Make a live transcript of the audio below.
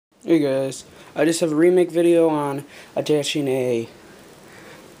Hey guys, I just have a remake video on attaching a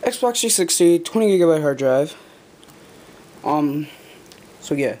Xbox 360 20GB hard drive.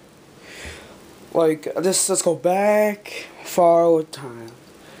 So yeah. Like this, let's go back far with time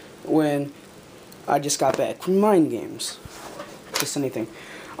when I just got back from Mind Games. Just anything.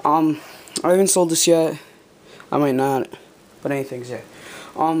 I haven't sold this yet. I might not, but anything's yet.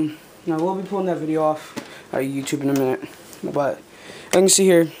 Now we'll be pulling that video off YouTube in a minute, but as you can see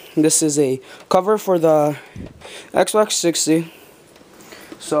here, this is a cover for the Xbox 360,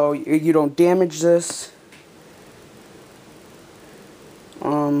 so you don't damage this.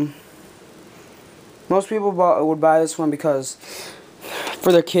 Most people would buy this one because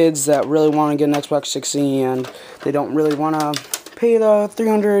for their kids that really want to get an Xbox 360 and they don't really want to pay the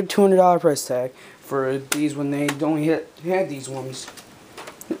 $300, $200 price tag for these when they only had these ones.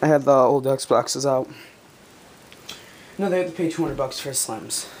 I had the old Xboxes out. No, they have to pay $200 for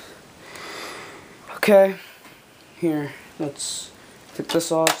Slims. Okay, here, let's take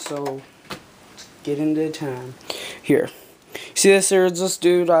this off, so let's get into time. Here, see this? There's this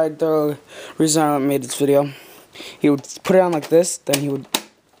dude, the reason I made this video, he would put it on like this, then he would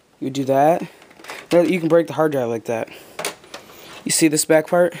do that. You can break the hard drive like that. You see this back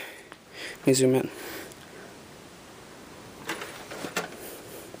part? Let me zoom in.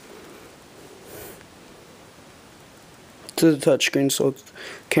 To the touchscreen, so the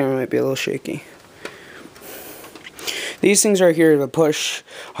camera might be a little shaky. These things are here to push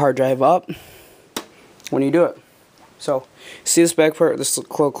hard drive up when you do it. So, see this back part, this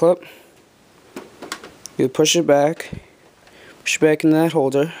little clip? You push it back in that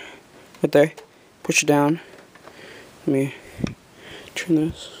holder, right there. Push it down. Let me turn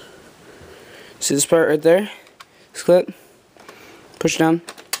this. See this part right there? This clip. Push it down.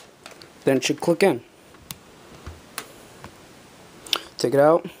 Then it should click in. Take it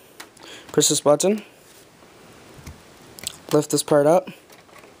out. Press this button. Lift this part up.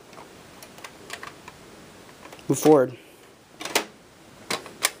 Move forward.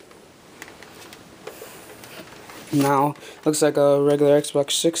 Now, looks like a regular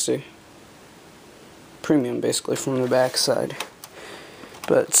Xbox 60. Premium, basically, from the back side.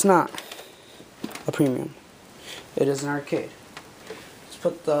 But it's not a premium. It is an arcade. Let's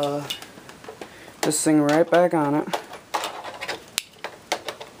put this thing right back on it.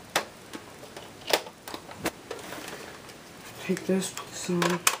 Take this, put this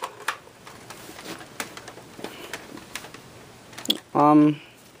on.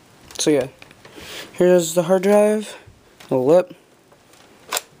 So yeah, here's the hard drive, the lip.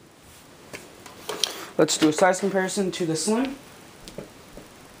 Let's do a size comparison to the Slim.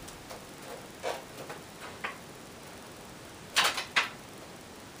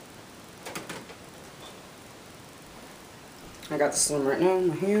 I got the Slim right now in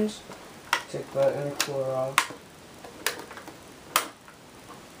my hands. Take the inner cooler off.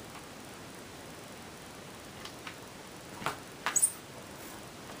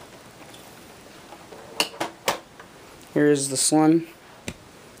 Here's the Slim,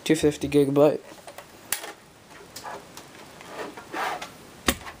 250GB.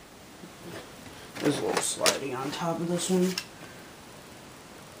 There's a little sliding on top of this one.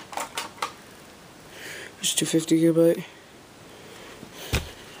 There's 250GB.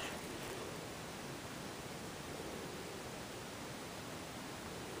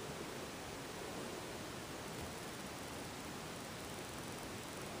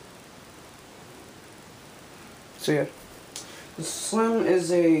 So yeah, the Slim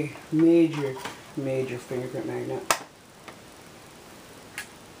is a major fingerprint magnet.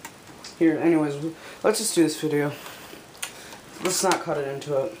 Here, anyways, let's just do this video. Let's not cut it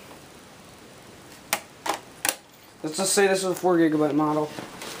into it. Let's just say this is a 4GB model.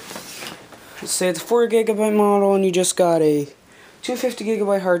 Let's say it's a 4GB model and you just got a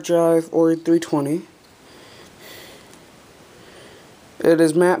 250GB hard drive or 320. It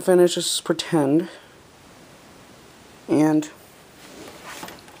is matte finish, this is pretend. And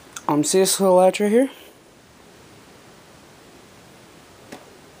see this little latch right here?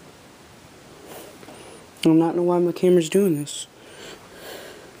 I do not know why my camera's doing this.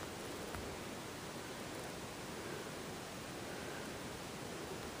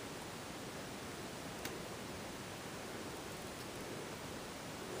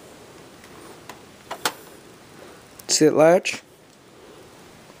 See that latch?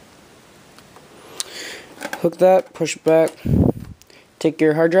 Hook that, push it back, take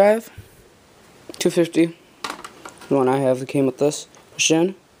your hard drive, 250, the one I have that came with this, push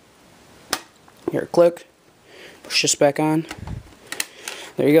in, here, click, push this back on,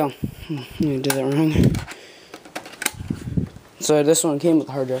 there you go. I did that wrong. It's So this one came with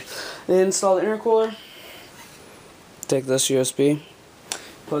a hard drive. Then install the intercooler. Take this USB,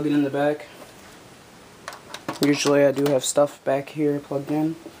 plug it in the back. Usually I do have stuff back here plugged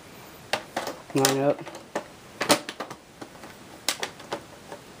in. Line it up.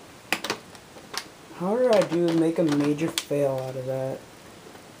 How did I make a major fail out of that?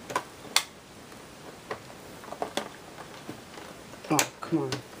 Oh, come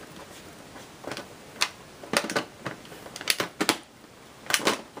on.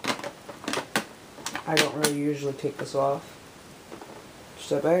 I don't really usually take this off.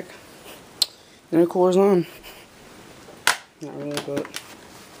 Step back. Intercooler's on. Not really, but...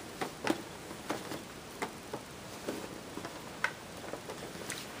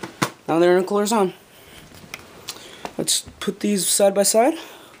 now the intercooler's on. Let's put these side by side.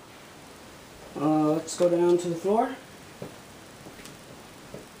 Let's go down to the floor.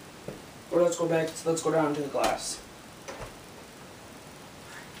 Or let's go down to the glass.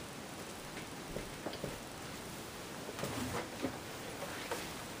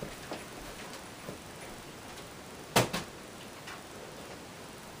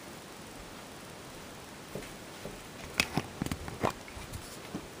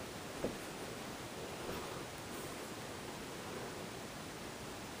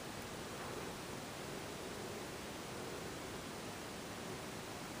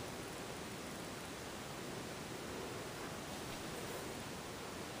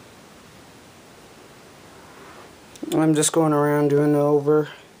 I'm just going around doing it over.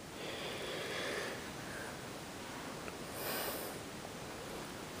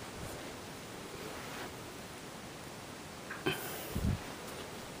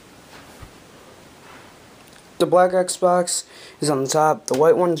 The black Xbox is on the top. The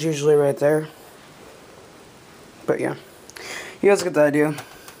white one's usually right there. But yeah, you guys get the idea.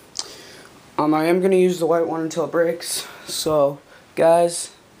 I am going to use the white one until it breaks. So,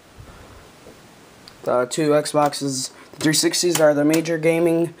 guys, the two Xboxes, the 360s are the major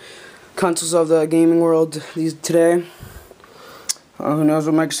gaming consoles of the gaming world today. Who knows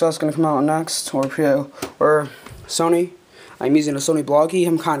what Microsoft's going to come out next, or Sony. I'm using a Sony Bloggy.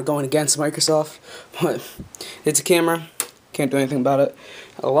 I'm kind of going against Microsoft, but it's a camera. Can't do anything about it.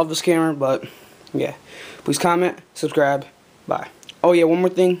 I love this camera, but yeah. Please comment, subscribe, bye. Oh yeah, one more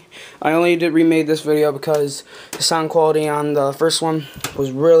thing. I only remade this video because the sound quality on the first one was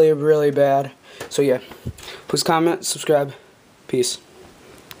really, really bad. So yeah, please comment, subscribe, peace.